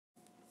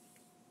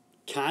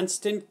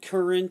Constant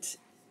current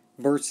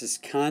versus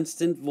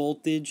constant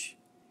voltage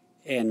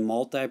and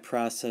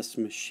multiprocess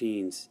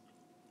machines.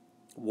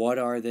 What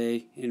are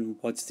they and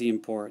what's the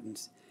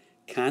importance?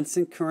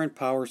 Constant current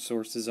power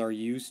sources are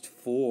used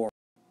for,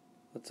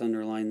 let's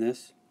underline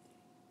this,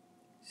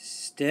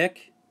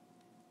 stick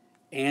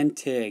and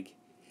TIG.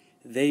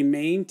 They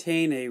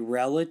maintain a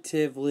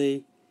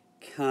relatively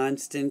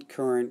constant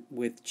current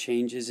with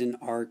changes in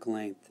arc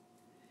length.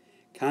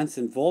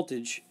 Constant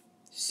voltage,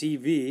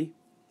 CV,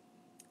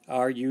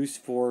 are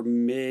used for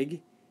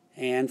MIG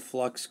and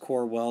flux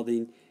core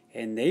welding,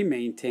 and they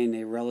maintain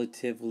a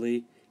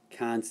relatively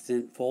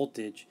constant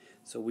voltage.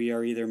 So we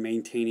are either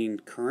maintaining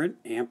current,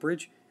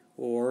 amperage,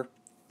 or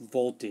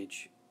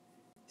voltage.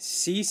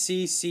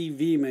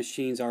 CCCV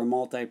machines are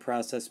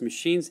multi-process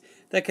machines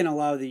that can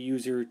allow the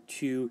user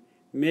to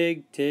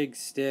MIG, TIG,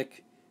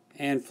 stick,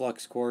 and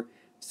flux core.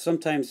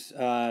 Sometimes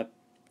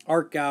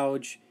arc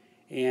gouge,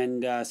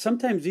 and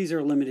sometimes these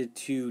are limited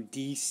to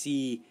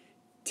DC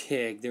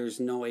TIG. There's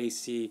no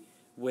AC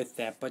with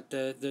that, but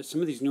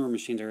some of these newer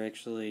machines are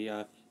actually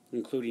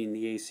including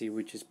the AC,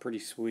 which is pretty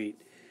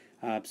sweet.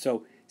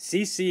 So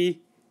CC,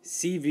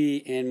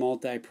 CV, and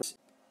multi-process.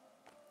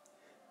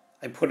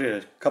 I put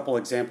a couple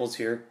examples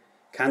here.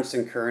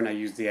 Constant current, I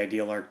use the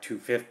Ideal Arc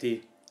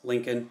 250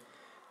 Lincoln.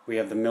 We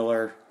have the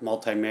Miller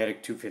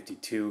Multimatic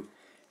 252,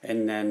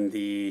 and then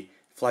the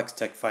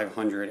FlexTech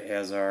 500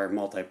 as our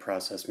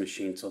multi-process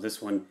machine. So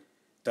this one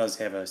does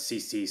have a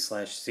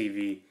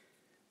CC/CV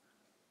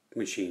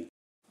machine.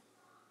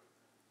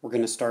 We're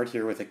going to start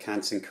here with a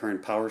constant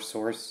current power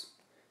source.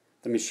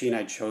 The machine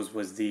I chose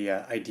was the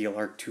Ideal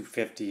Arc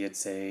 250.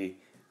 It's a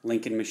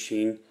Lincoln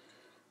machine.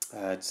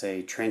 It's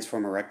a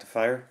transformer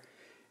rectifier,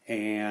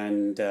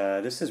 and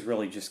this is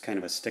really just kind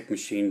of a stick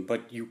machine,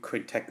 but you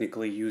could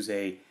technically use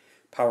a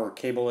power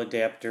cable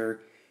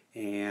adapter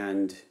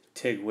and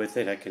TIG with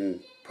it. I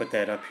can put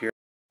that up here.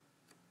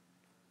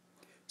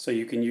 So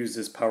you can use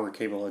this power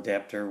cable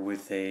adapter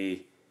with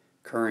a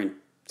current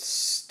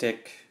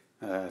stick,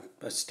 a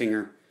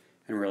stinger,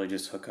 and really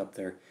just hook up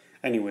there.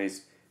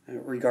 Anyways,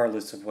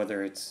 regardless of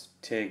whether it's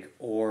TIG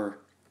or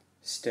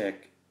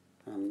stick,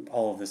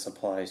 all of this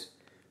applies.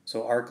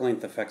 So arc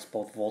length affects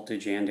both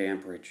voltage and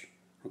amperage.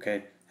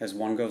 Okay, as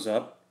one goes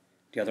up,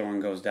 the other one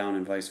goes down,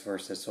 and vice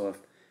versa. So if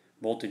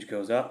voltage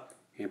goes up,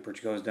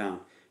 amperage goes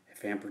down.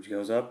 If amperage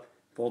goes up,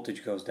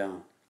 voltage goes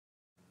down.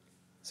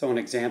 So an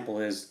example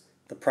is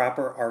the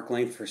proper arc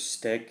length for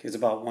stick is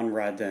about 1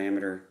 rod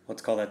diameter.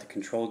 Let's call that the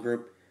control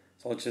group.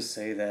 So let's just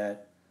say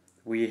that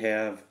we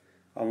have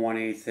a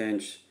 1/8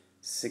 inch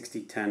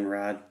 6010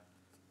 rod,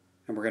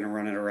 and we're going to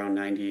run it around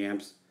 90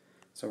 amps.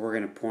 So we're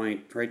going to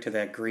point right to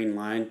that green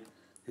line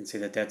and see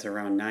that that's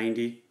around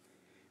 90,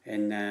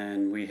 and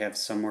then we have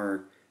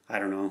somewhere, I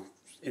don't know,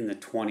 in the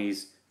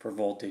 20s for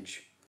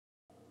voltage.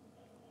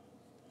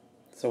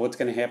 So what's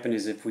going to happen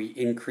is if we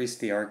increase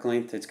the arc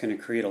length, it's going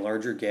to create a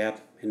larger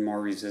gap and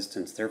more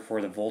resistance.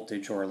 Therefore, the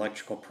voltage or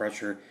electrical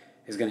pressure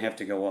is going to have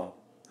to go up.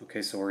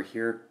 Okay, so we're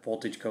here,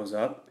 voltage goes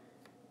up,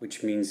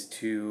 which means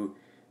the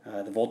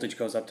voltage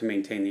goes up to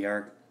maintain the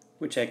arc,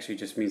 which actually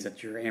just means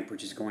that your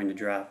amperage is going to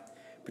drop.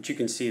 But you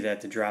can see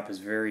that the drop is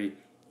very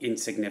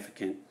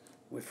insignificant.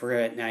 If we're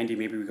at 90,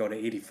 maybe we go to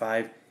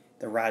 85,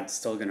 the rod's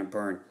still going to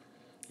burn.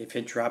 If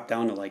it dropped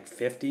down to like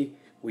 50,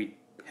 we'd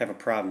have a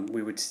problem.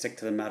 We would stick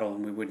to the metal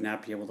and we would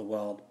not be able to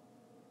weld.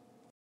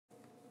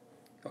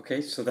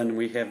 Okay, so then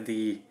we have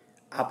the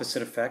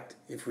opposite effect.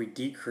 If we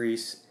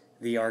decrease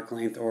the arc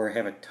length or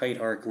have a tight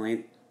arc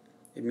length,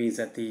 it means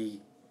that the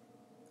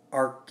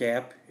arc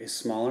gap is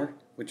smaller,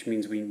 which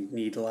means we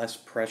need less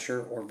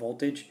pressure or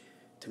voltage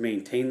to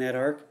maintain that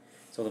arc.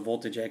 So the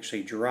voltage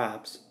actually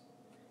drops,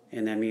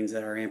 and that means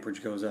that our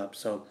amperage goes up.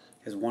 So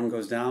as one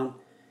goes down,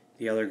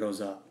 the other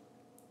goes up.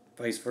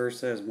 Vice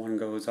versa, as one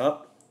goes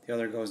up, the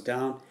other goes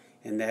down,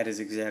 and that is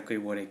exactly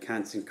what a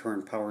constant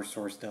current power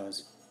source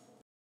does.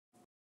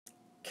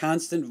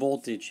 Constant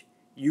voltage,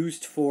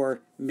 used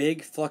for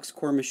MIG flux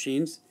core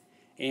machines,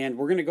 and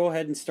we're going to go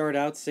ahead and start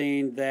out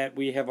saying that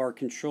we have our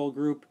control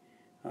group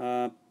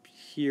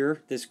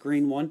here, this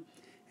green one,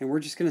 and we're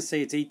just going to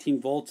say it's 18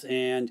 volts,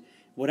 and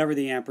whatever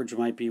the amperage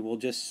might be, we'll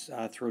just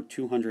throw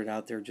 200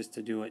 out there just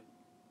to do it.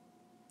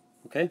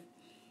 Okay,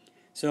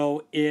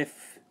 so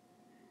if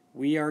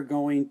we are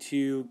going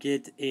to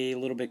get a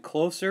little bit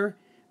closer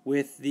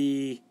with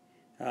the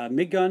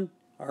MIG gun,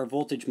 our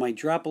voltage might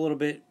drop a little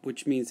bit,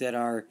 which means that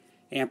our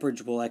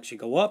amperage will actually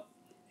go up,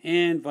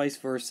 and vice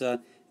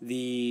versa.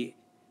 The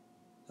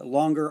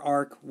longer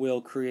arc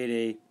will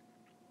create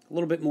a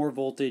little bit more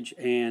voltage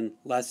and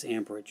less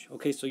amperage.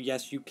 Okay, so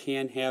yes, you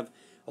can have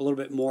a little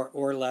bit more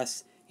or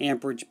less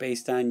amperage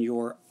based on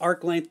your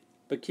arc length,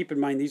 but keep in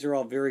mind these are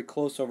all very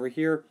close over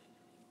here,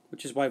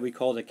 which is why we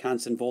call it a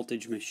constant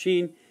voltage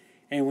machine.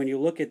 And when you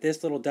look at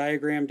this little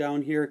diagram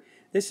down here,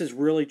 this is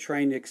really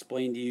trying to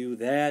explain to you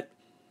that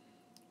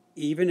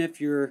even if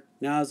your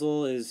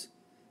nozzle is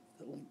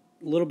a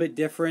little bit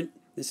different,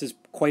 this is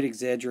quite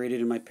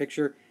exaggerated in my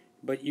picture,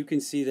 but you can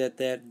see that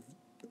that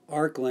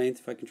arc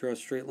length, if I can draw a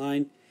straight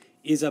line,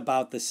 is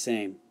about the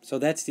same. So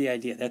that's the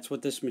idea. That's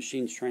what this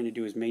machine's trying to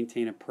do, is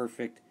maintain a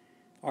perfect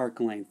arc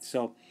length.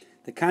 So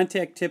the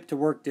contact tip to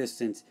work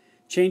distance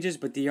changes,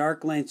 but the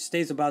arc length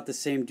stays about the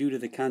same due to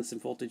the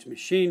constant voltage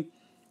machine.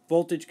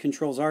 Voltage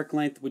controls arc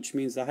length, which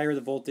means the higher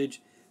the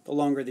voltage, the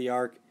longer the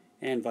arc,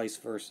 and vice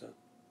versa.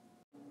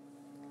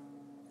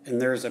 And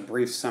there's a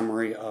brief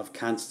summary of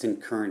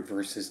constant current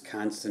versus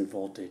constant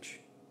voltage.